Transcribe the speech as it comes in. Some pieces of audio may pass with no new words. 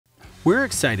We're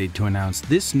excited to announce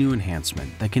this new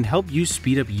enhancement that can help you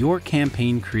speed up your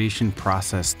campaign creation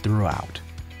process throughout.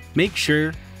 Make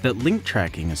sure that link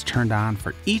tracking is turned on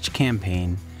for each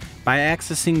campaign by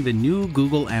accessing the new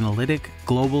Google Analytic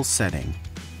Global Setting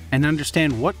and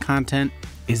understand what content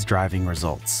is driving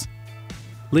results.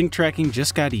 Link tracking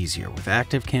just got easier with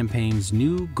ActiveCampaign's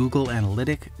new Google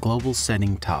Analytic Global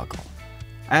Setting toggle.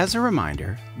 As a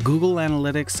reminder, Google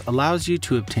Analytics allows you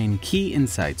to obtain key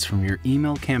insights from your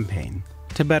email campaign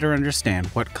to better understand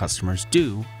what customers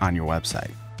do on your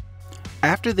website.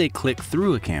 After they click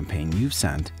through a campaign you've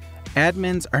sent,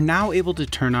 admins are now able to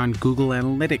turn on Google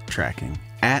Analytic tracking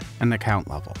at an account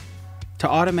level to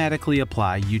automatically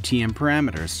apply UTM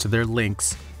parameters to their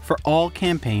links for all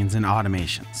campaigns and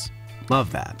automations.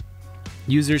 Love that.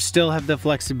 Users still have the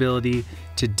flexibility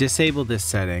to disable this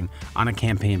setting on a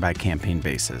campaign-by-campaign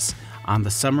basis on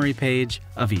the summary page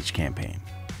of each campaign.